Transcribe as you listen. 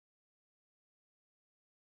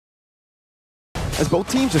as both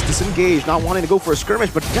teams just disengage, not wanting to go for a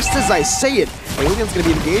skirmish. But just as I say it, Alien's going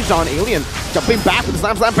to be engaged on Alien, jumping back with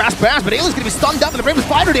the slam, pass, but Alien's going to be stunned up, and the Bravest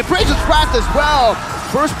Fighter, the Abrasion's cracked as well.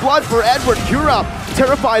 First blood for Edward. Kura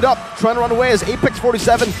terrified up, trying to run away as Apex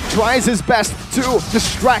 47 tries his best to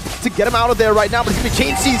distract, to get him out of there right now, but he's going to be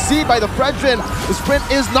chain CC by the Fredrin. The sprint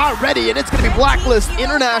is not ready, and it's going to be Blacklist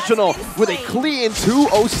International with a clean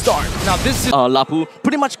 2-0 start. Now this is Lapu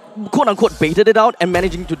pretty much quote-unquote baited it out and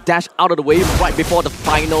managing to dash out of the way right before the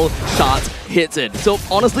final shot hits it. So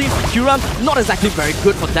honestly, Kura not exactly very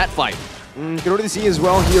good for that fight. You can already see as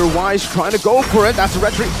well here, Wise trying to go for it. That's a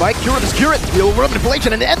red streak by Kura to secure it. The over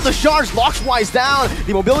manipulation and endless charge locks Wise down.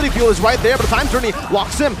 The mobility field is right there, but the time journey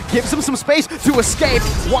locks him, gives him some space to escape.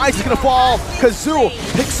 Wise is going to fall. Kazoo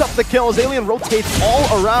picks up the kills. Alien rotates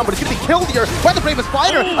all around, but he's going to be killed here by the Bravest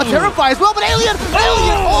Fighter. A Terrify as well, but Alien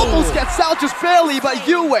almost gets out just barely by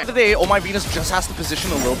Yue. today, Oh My Venus just has to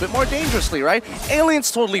position a little bit more dangerously, right? Alien's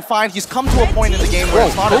totally fine. He's come to a point in the game where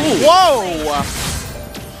it's not Whoa!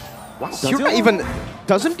 Wow, Kura even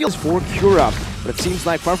doesn't deal for Kura, but it seems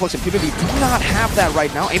like Flux and Impunity do not have that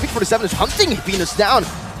right now. Apex 47 is hunting Venus down,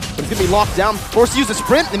 but it's going to be locked down. Forced to use the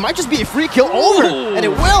sprint. It might just be a free kill over, and it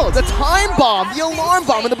will. The time bomb, the alarm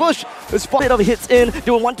bomb in the bush. There's a bit of hits in. They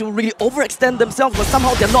will want to really overextend themselves, but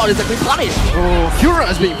somehow they're not exactly punished. Oh, Kura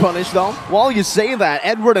is being punished though. While you say that,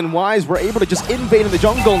 Edward and Wise were able to just invade in the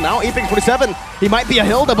jungle. Now Apex 47, he might be a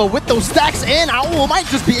Hilda, but with those stacks in, Owl might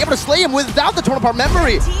just be able to slay him without the torn apart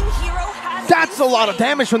memory. That's a lot of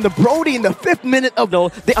damage from the Brody in the 5th minute of... No,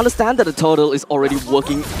 they understand that the turtle is already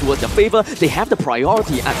working towards their favor. They have the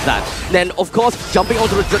priority at that. Then, of course, jumping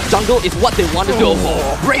onto the jungle is what they want to go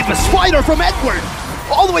for. Bravest Fighter from Edward!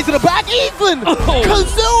 All the way to the back, even!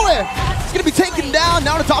 Kazoo! He's gonna be taken down,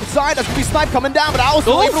 now to the top side. That's gonna be Snipe coming down, but Owl's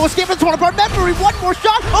still able to escape from the torn apart memory. One more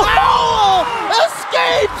shot! Owl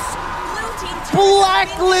escapes!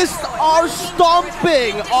 Blacklist are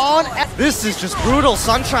stomping on... This is just brutal.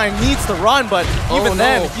 Sunshine needs to run, but even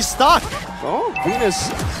then, he's stuck. Oh, Venus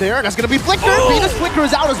there. That's going to be Flicker. Venus Flicker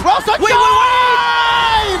is out as well. Sunshine! Wait!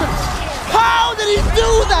 How did he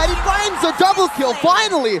do that? He finds a double kill.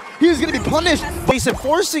 Finally, he's going to be punished. He's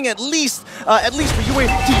forcing at least for Yue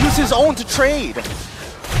to use his own to trade.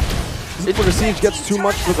 Before the siege gets too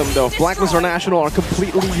much for them, though. Blacklist International are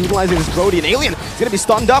completely utilizing this Brody, and Alien is going to be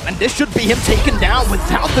stunned up, and this should be him taken down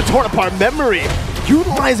without the torn apart memory.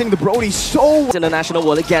 Utilizing the Brody so... International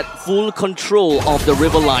will get full control of the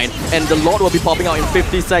river line, and the Lord will be popping out in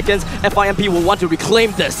 50 seconds. FIMP will want to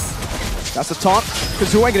reclaim this. That's a taunt.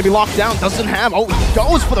 Kazoo going to be locked down. Doesn't have... Oh, he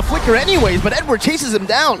goes for the flicker anyways, but Edward chases him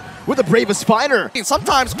down with the Bravest Fighter.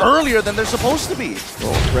 Sometimes earlier than they're supposed to be.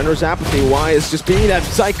 Oh, Renner's apathy. Wise just being that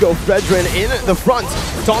psycho Fredrin in the front.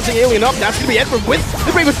 Taunting Alien up. That's going to be Edward with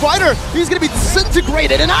the Bravest Fighter. He's going to be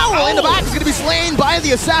disintegrated. And Owl in the back is going to be slain by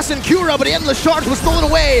the assassin Kura, but the endless charge was stolen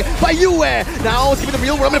away by Yue. Now it's going to be the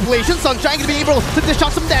real world manipulation. Sunshine going to be able to dish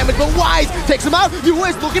out some damage, but Wise takes him out. Yue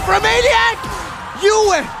is looking for a maniac.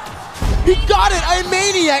 Yue! He got it! A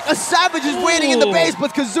maniac! A savage is waiting in the base,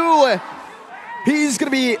 but Kazoo, he's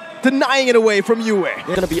gonna be denying it away from Yue.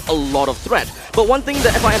 There's gonna be a lot of threat. But one thing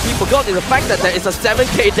that FIMP forgot is the fact that there is a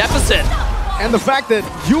 7k deficit. And the fact that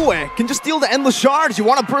Yue can just steal the endless shards. You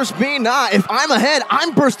want to burst me? Nah, if I'm ahead,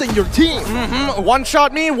 I'm bursting your team. One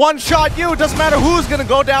shot me, one shot you. Doesn't matter who's gonna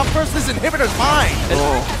go down first. This inhibitor's mine.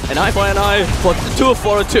 An eye for an eye for 2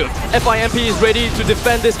 for a 2. FIMP is ready to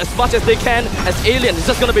defend this as much as they can, as Alien is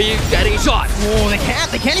just gonna be getting shot. Oh, they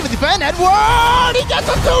can't even defend. Edward! He gets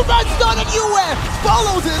a 2-man stun, and Yue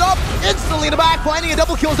follows it up instantly in the back, finding a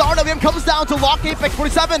double kill. RWM comes down to lock Apex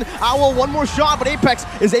 47. Owl, one more shot, but Apex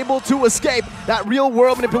is able to escape. That real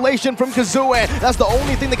world manipulation from Kazoo. That's the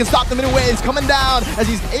only thing that can stop them in a way. He's coming down as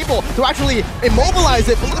he's able to actually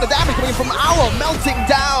immobilize it. But look at the damage coming from Owl, melting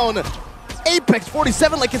down. Apex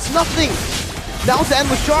 47 like it's nothing. Now it's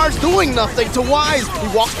Endless Charge doing nothing to Wise.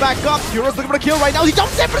 He walks back up. Kura's looking for a kill right now. He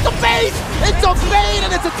jumps in, but it's a bait! It's a bait,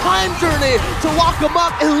 and it's a time journey to lock him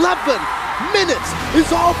up. 11 minutes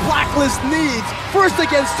is all Blacklist needs. First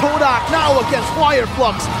against Todak, now against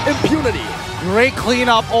Flux. Impunity. Great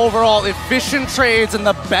cleanup overall, efficient trades, and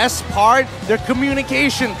the best part, their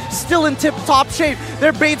communication still in tip-top shape.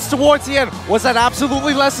 Their baits towards the end, was that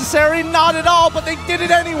absolutely necessary? Not at all, but they did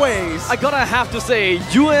it anyways. I gotta have to say,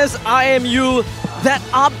 US IMU, that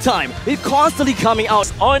uptime, it's constantly coming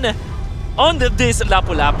out. On this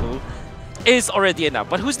Lapu Lapu is already enough,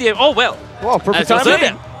 but who's the... Oh, well. Well, perfect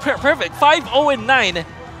timing. Perfect. 5-0 and 9.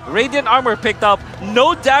 Radiant Armor picked up.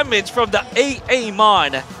 No damage from the AA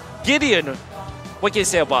Mon. Gideon, what can you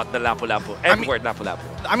say about the Lapu Lapu? Edward Lapu Lapu.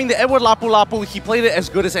 I mean, the Edward Lapu Lapu, he played it as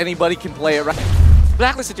good as anybody can play it, right?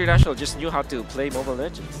 Blacklist International just knew how to play Mobile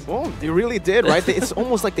Legends. Well, they really did, right? It's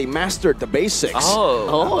almost like they mastered the basics.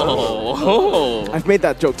 Oh. I've made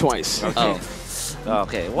that joke twice. Oh.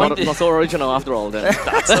 Okay. Not so original after all then.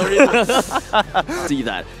 That's original. See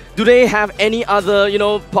that. Do they have any other,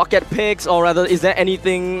 pocket picks, or rather, is there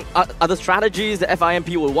anything, other strategies that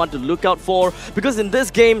FIMP will want to look out for? Because in this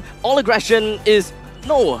game, all aggression is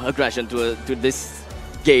no aggression to this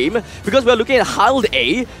game, because we're looking at Hild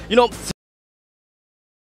A,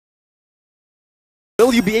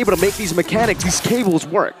 Will you be able to make these mechanics, these cables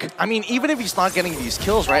work? I mean, even if he's not getting these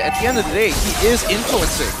kills, right, at the end of the day, he is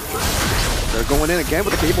influencing. They're going in again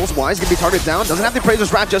with the cables. Wise gonna be targeted down. Doesn't have the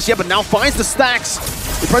Appraiser's Wrath just yet, but now finds the stacks.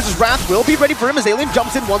 The Appraiser's Wrath will be ready for him as Alien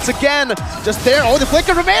jumps in once again. Just there. Oh, the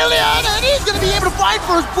flicker from Alien, and he's gonna be able to fight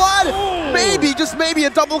for his blood. Ooh. Maybe, just maybe a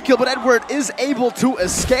double kill, but Edward is able to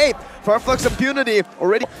escape. Flux Impunity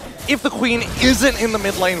already. If the Queen isn't in the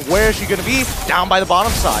mid lane, where is she going to be? Down by the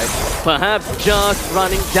bottom side. Perhaps just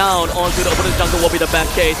running down onto the opponent's jungle will be the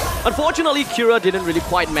best case. Unfortunately, Kira didn't really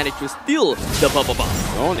quite manage to steal the purple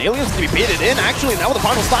buff. Oh, and Alien's gonna be baited in. Actually, now with the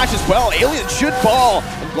final slash as well. Alien should fall.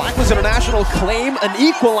 And Blacklist International claim an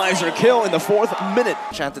equalizer kill in the 4th minute.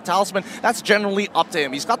 Enchanted Talisman, that's generally up to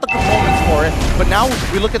him. He's got the components for it. But now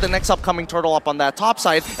we look at the next upcoming turtle up on that top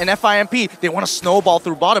side, and FIMP, they want to snowball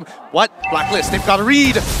through bottom. What? Blacklist, they've got a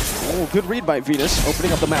read. Oh, good read by Venus,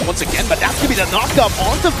 opening up the map once again, but that's going to be the knock-up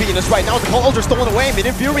onto Venus right now. The Cold Ultra stolen away, Mid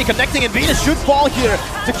Fury connecting, and Venus should fall here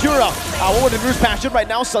to Kira. What would Mirror's Passion right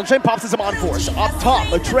now? Sunshine pops his on force. Up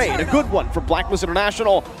top, a trade, a good one for Blacklist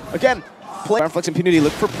International. Again, play Flux Impunity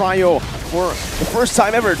look for Prio for the first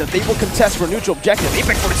time ever that they will contest for a neutral objective.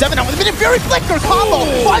 Apex 47 now with a Mid Fury flicker combo.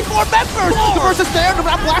 5 more members. The versus there, the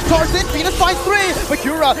wrap blast charge in. Venus finds 3, but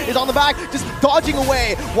Kira is on the back, just dodging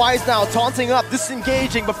away. Wise now taunting up,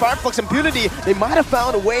 disengaging, but Flux Impunity, they might have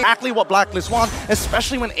found a way. Exactly what Blacklist wants,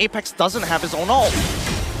 especially when Apex doesn't have his own ult.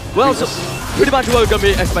 Well, so pretty much what we're going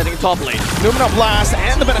to be expecting top lane. Numina Blast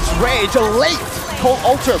and the Menace Rage, a late Cold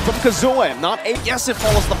Ultra from Kazooie, not a... Yes, it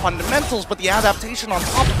follows the fundamentals, but the adaptation on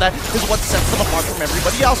top of that is what sets them apart from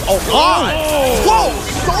everybody else. Oh, God! Whoa!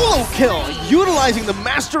 Solo kill, utilizing the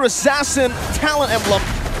Master Assassin talent emblem.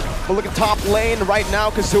 But look at top lane right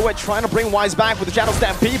now, Kazooie trying to bring Wise back with the Shadow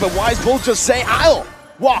Stampede, but Wise will just say, I'll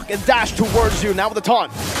walk and dash towards you now with the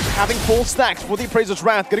taunt. Having full stacks for the Appraiser's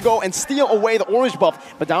Wrath, gonna go and steal away the orange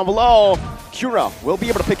buff, but down below, Kira will be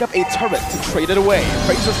able to pick up a turret to trade it away.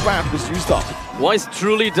 Appraiser's Wrath was used up. Wise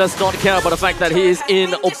truly does not care about the fact that he is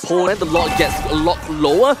in opponent. The lot gets a lot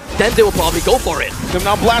lower, then they will probably go for it. Them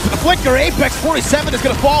now blast with the flicker. Apex 47 is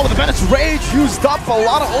gonna fall with the Menace Rage used up. A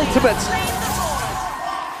lot of ultimates.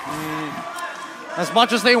 As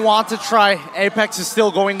much as they want to try, Apex is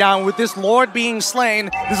still going down. With this Lord being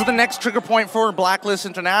slain, this is the next trigger point for Blacklist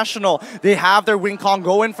International. They have their win con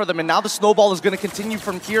going for them, and now the snowball is going to continue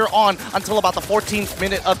from here on until about the 14th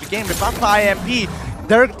minute of the game. If I'm IMP,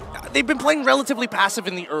 they've been playing relatively passive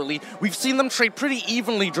in the early. We've seen them trade pretty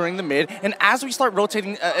evenly during the mid, and as we start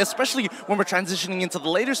rotating, especially when we're transitioning into the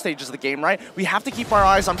later stages of the game, right, we have to keep our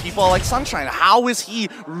eyes on people like Sunshine. How is he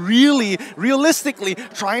realistically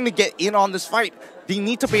trying to get in on this fight? They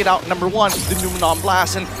need to bait out, number one, the Numenon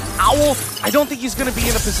Blast, and Owl, I don't think he's going to be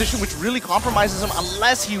in a position which really compromises him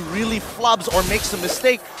unless he really flubs or makes a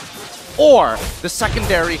mistake. Or the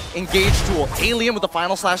secondary engage tool, Alien with the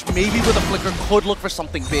final slash, maybe with a flicker, could look for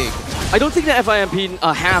something big. I don't think that FIMP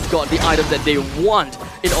have got the items that they want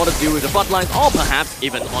in order to deal with the front lines, or perhaps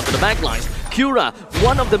even onto the back lines. Kira,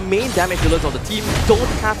 one of the main damage dealers of the team, don't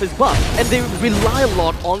have his buff, and they rely a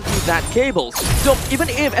lot onto that cables. So even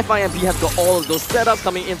if FIMP has got all of those setups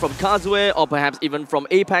coming in from Kazooie, or perhaps even from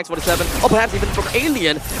Apex 47, or perhaps even from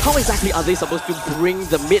Alien, how exactly are they supposed to bring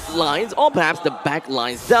the mid lines, or perhaps the back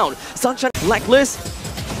lines down? Sunshine, Blacklist,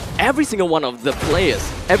 every single one of the players,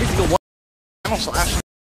 every single one.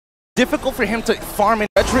 Difficult for him to farm in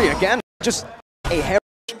Retry again, just a hair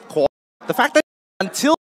core. The fact that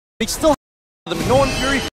until they still have the Minoan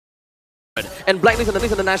Fury. And Blacklist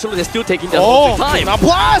International, they're still taking their whole time. A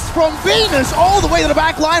blast from Venus all the way to the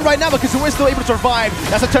back line right now, but Kazooie is still able to survive.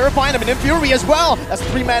 That's a terrifying, in Fury as well. That's a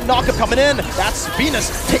 3-man knockup coming in. That's Venus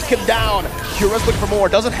taken down. Kira's looking for more,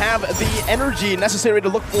 doesn't have the energy necessary to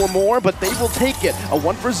look for more, but they will take it. A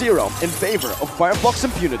 1-for-0 in favor of Flux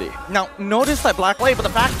Impunity. Now, notice that Blacklist, but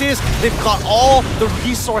the fact is, they've got all the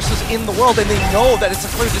resources in the world, and they know that it's a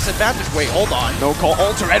clear disadvantage. Wait, hold on. No call,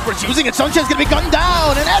 Alter, Edward's using it. Sunshine's gonna be gunned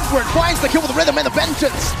down, and Edward finds the kill with the rhythm and the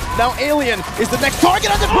vengeance. Now Alien is the next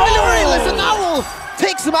target on the primary. Listen, Owl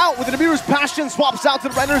takes him out with an Amir's Passion, swaps out to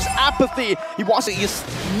the Renner's Apathy. He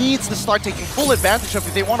needs to start taking full advantage of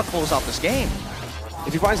if they want to close out this game.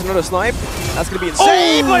 If he finds another snipe, that's going to be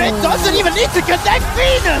insane. But it doesn't even need to connect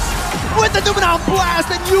Venus! With the Numenal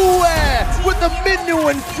Blast and Yue with the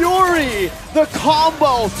Minu and Fury. The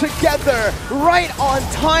combo together right on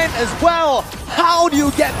time as well. How do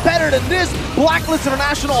you get better than this? Blacklist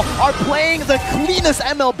International are playing the cleanest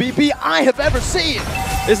MLBB I have ever seen.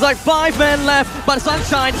 It's like 5 men left, but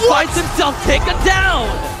Sunshine finds himself taken down.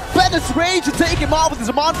 Bennet's rage to take him out with his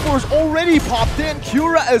Amon Force already popped in.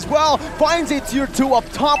 Cura as well finds a tier 2 up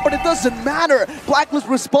top, but it doesn't matter. Blacklist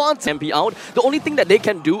response. MP out. The only thing that they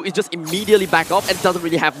can do is just immediately back off and doesn't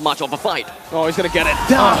really have much of a fight. Oh, he's going to get it.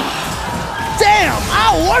 Damn!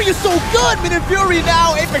 Ow, are you so good? Min and Fury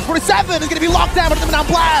now. Apex 47 is going to be locked down, but the Numenal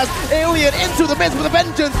Blast. Alien into the midst with a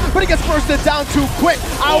vengeance, but he gets bursted down too quick.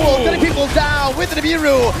 Owl gonna people down with the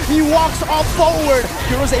Nibiru. He walks off forward.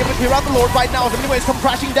 Cura's able to clear out the Lord right now. The miniways come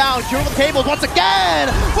crashing down. Cura with cables once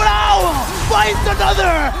again. But Owl finds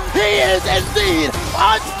another. He is indeed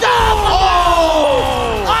unstoppable.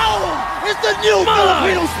 Owl is the new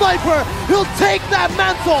Filipino sniper. He'll take that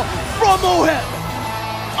mantle from Oheb.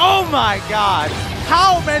 Oh my god!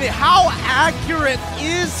 How accurate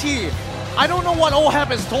is he? I don't know what Oheb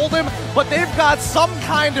has told him, but they've got some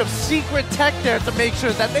kind of secret tech there to make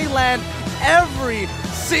sure that they land every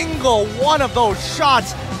single one of those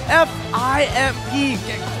shots. FIMP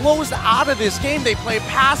get closed out of this game. They play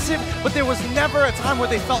passive, but there was never a time where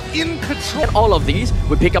they felt in control. And all of these,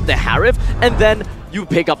 we pick up the Harif, and then you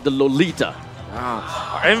pick up the Lolita.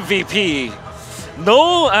 Our MVP.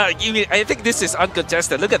 No, I think this is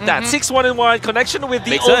uncontested. Look at that. 6-1-1 connection with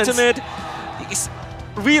the Makes sense. ultimate. He's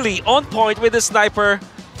really on point with the sniper.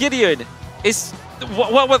 Gideon is...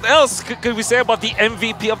 What else could we say about the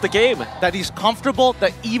MVP of the game? That he's comfortable,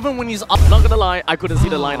 that even when he's up... Not gonna lie, I couldn't see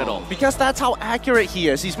the line at all. Because that's how accurate he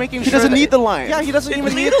is. He's making sure He doesn't need the line. Yeah, he doesn't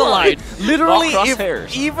even need the line. Literally,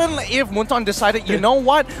 even if Munton decided, you know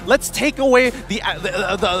what, let's take away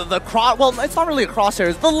the cross... Well, it's not really a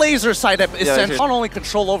crosshair. The laser sight is not only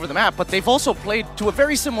control over the map, but they've also played to a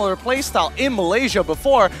very similar playstyle in Malaysia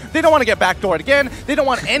before. They don't want to get backdoored again. They don't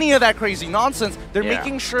want any of that crazy nonsense. They're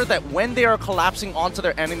making sure that when they are collapsing onto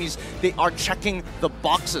their enemies, they are checking the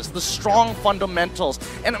boxes, the strong fundamentals,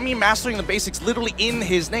 and I mean mastering the basics literally in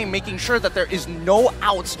his name, making sure that there is no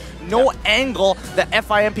outs, no angle that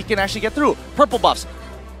FIMP can actually get through. Purple buffs,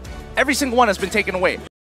 every single one has been taken away.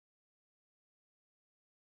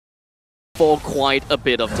 For quite a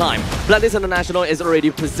bit of time. Blacklist International is already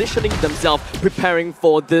positioning themselves, preparing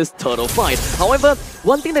for this turtle fight. However,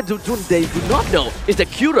 one thing that they do not know is that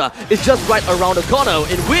Cura is just right around the corner,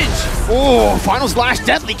 in which... Oh, final slash,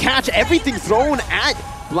 deadly catch, everything thrown at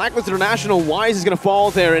Blacklist International. Wise is going to fall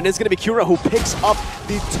there, and it's going to be Cura who picks up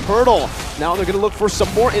the turtle. Now they're going to look for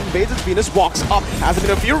some more invades as Venus walks up. Has a bit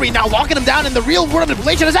of Fury now locking him down in the real world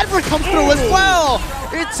manipulation as Edward comes through as well.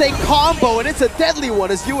 It's a combo, and it's a deadly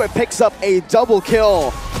one as Yue picks up a double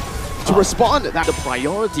kill to respond to that. The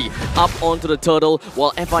priority up onto the turtle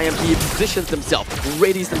while FIMP positions themselves,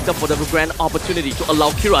 readies themselves for the grand opportunity to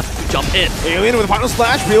allow Cura to jump in. Alien with a final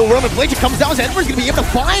slash, real world manipulation comes down, so Edward's going to be able to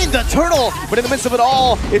find the turtle. But in the midst of it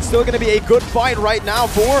all, it's still going to be a good fight right now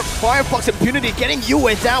for Flux Impunity, getting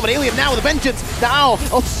Yue down, but Alien now with a vengeance. Now,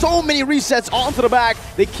 so many resets onto the back.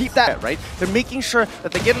 They keep that, right? They're making sure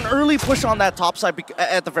that they get an early push on that top side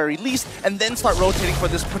at the very least, and then start rotating for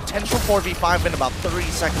this potential 4v5 in about 30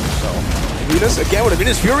 seconds or so. Venus again with a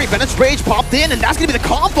Venus Fury. Bennet's Rage popped in, and that's going to be the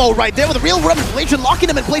combo right there with a real world manipulation locking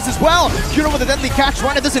him in place as well. Cura with a deadly catch,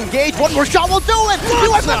 trying to disengage. One more shot will do it.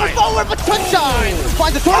 You are moving forward, but Sunshine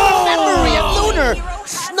finds a tournament memory, and Lunar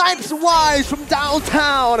snipes Wise from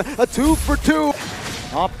downtown. A 2 for 2.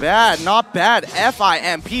 Not bad, not bad.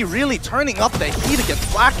 FIMP really turning up the heat against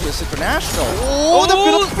Blacklist International. Oh,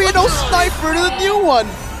 the Filipino sniper to the new one.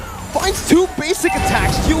 Finds 2 basic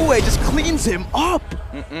attacks. Yue just cleans him up.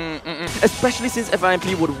 Especially since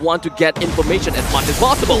FIMP would want to get information as much as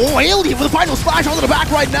possible. Oh, Alien with a final splash onto the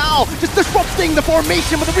back right now. Just disrupting the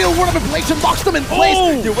formation with a real world of manipulation. Locks them in place.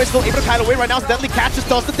 Yue still able to kite away right now. Deadly catch just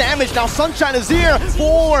does the damage. Now Sunshine is here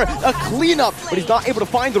for a cleanup, but he's not able to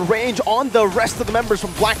find the range on the rest of the members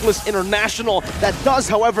from Blacklist International. That does,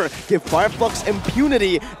 however, give Flux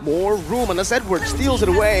Impunity more room unless Edward steals it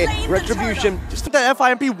away. Retribution. Just that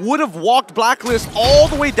FIMP would have walked Blacklist all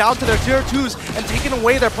the way down to their tier 2s and taken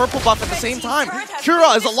away their purple buff at the same time. Cura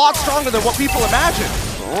is a lot stronger than what people imagine.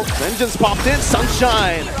 Oh, Vengeance popped in.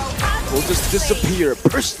 Sunshine will just disappear,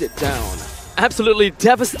 burst it down. Absolutely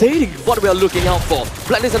devastating what we are looking out for.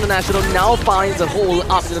 Blacklist International now finds a hole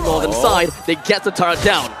up in the northern side. They get the turret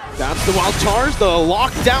down. That's the wild charge, the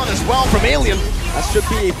lockdown as well from Alien. That should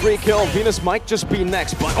be a free kill. Venus might just be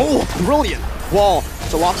next, but oh, brilliant wall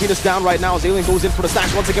to lock Venus down right now as Alien goes in for the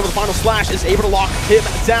slash once again with the final slash, is able to lock him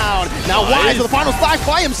down. Now Wise with the final slash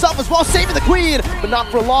by himself as well, saving the queen, but not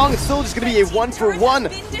for long. It's still just going to be a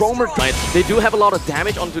 1-for-1. Roamer. Right. They do have a lot of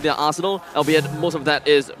damage onto their arsenal, albeit most of that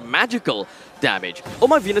is magical damage. Oh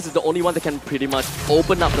My Venus is the only one that can pretty much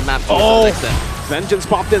open up the map to some extent. Vengeance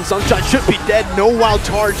popped in, Sunshine should be dead, no wild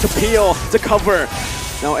charge to peel, to cover.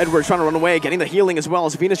 Now Edward trying to run away, getting the healing as well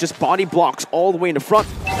as Venus just body blocks all the way in the front.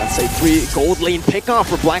 That's a 3 gold lane pickoff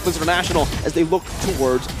for Blacklist International as they look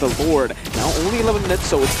towards the Lord. Now only 11 minutes,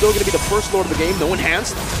 so it's still going to be the first Lord of the game, no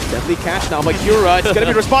enhanced. Deadly catch now by Cura, it's going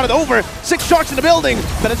to be responded over. 6 sharks in the building,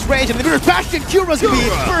 but it's range, and the mirror's bastion, Cura's going to be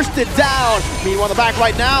bursted down. Meanwhile, the back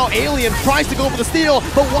right now, Alien tries to go for the steal,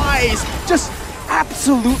 but Wise just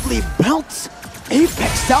absolutely belts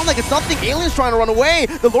Apex down like it's nothing. Alien's trying to run away.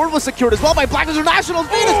 The Lord was secured as well by Blacklist International.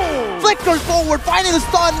 Venus flickers forward, finding the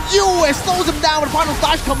stun. US slows him down, but final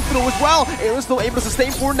flash comes through as well. Alien's still able to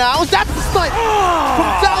sustain for now. That's the stun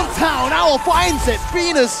from downtown. Owl finds it.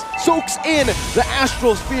 Venus soaks in the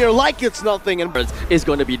Astral Sphere like it's nothing. And is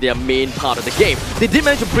going to be their main part of the game. They did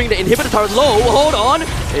manage to bring the inhibitor turret low. Hold on.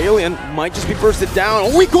 Alien might just be bursted down.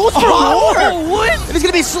 Oh, he goes for more! And he's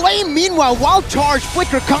going to be slain. Meanwhile, wild charge,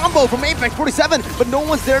 flicker combo from Apex 47, but no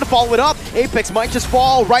one's there to follow it up. Apex might just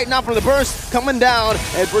fall right now from the burst. Coming down.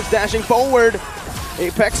 Edwards dashing forward.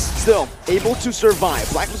 Apex still able to survive.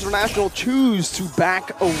 Blacklist International choose to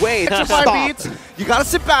back away. Beats. You gotta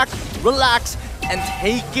sit back, relax, and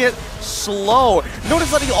take it slow. Notice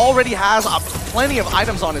that he already has plenty of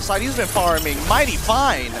items on his side. He's been farming mighty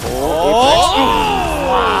fine.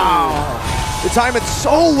 Wow. They time it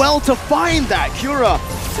so well to find that. Cura,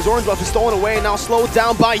 his orange buff is stolen away, now slowed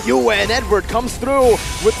down by Yue, and Edward comes through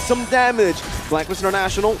with some damage. Blacklist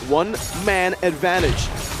International, 1-man advantage.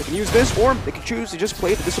 They can use this, or they can choose to just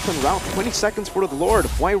play the discipline route. 20 seconds for the Lord.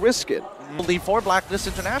 Why risk it? Lead for Blacklist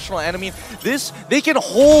International, and I mean, they can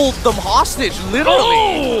hold them hostage,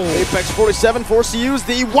 literally. Apex 47 forced to use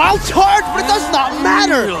the wild charge, but it does not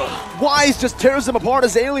matter. Wise just tears them apart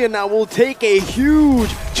as Alien now will take a huge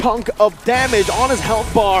chunk of damage on his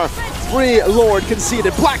health bar. 3 Lord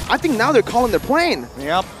conceded. Black, I think now they're calling their plane.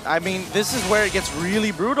 Yep, I mean, this is where it gets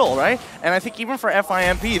really brutal, right? And I think even for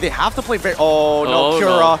FIMP, they have to play very... Oh, no,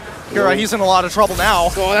 Cura, he's in a lot of trouble now.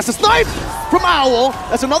 Oh, that's a snipe from Owl.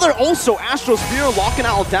 That's another also Astral Sphere locking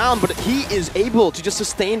Owl down, but he is able to just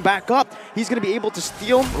sustain back up. He's going to be able to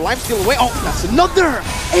steal, life steal away. Oh, that's another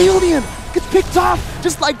Alien. Gets picked off.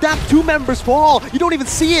 Just like that, 2 members fall. You don't even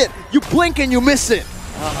see it. You blink and you miss it.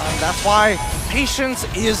 That's why patience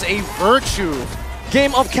is a virtue.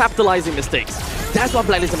 Game of capitalizing mistakes. That's what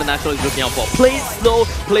Blacklist International is looking out for. Play slow,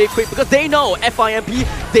 play quick, because they know FIMP,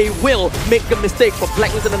 they will make a mistake for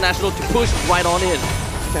Blacklist International to push right on in.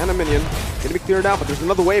 Cannon minion gonna be cleared out, but there's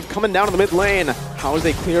another wave coming down in the mid lane. How does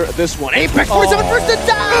they clear this one? Apex 47 bursted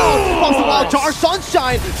down! Pops the wild charge,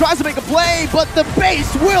 Sunshine tries to make a play, but the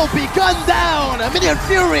base will be gunned down. A Minion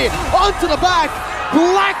Fury onto the back.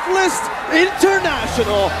 Blacklist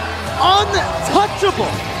International, untouchable,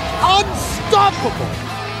 unstoppable.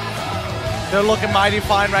 They're looking mighty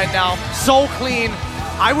fine right now. So clean.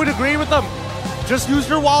 I would agree with them. Just use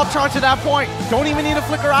your wild charge at that point. Don't even need to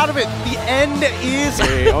flicker out of it. The end is...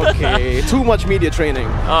 Okay. Too much media training.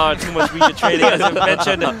 Too much media training, as I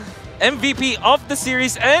mentioned. MVP of the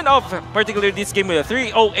series and of particularly this game with a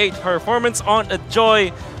 308 performance on a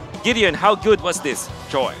Joy. Gideon, how good was this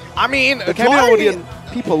Joy? I mean, the Cambodian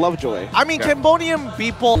people love Joy. I mean, Cambodian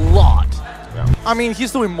people a lot. I mean,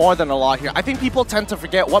 he's doing more than a lot here. I think people tend to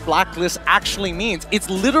forget what Blacklist actually means. It's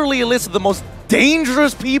literally a list of the most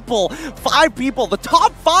dangerous people, 5 people, the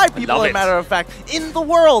top 5 people, as a matter of fact, in the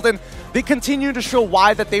world. And they continue to show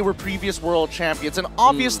why that they were previous world champions. And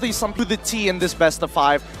obviously some to the T in this best of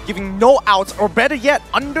 5, giving no outs, or better yet,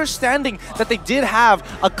 understanding that they did have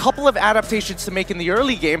a couple of adaptations to make in the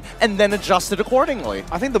early game and then adjusted accordingly.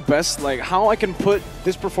 I think the best, like, how I can put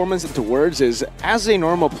this performance into words is, as a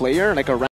normal player, like a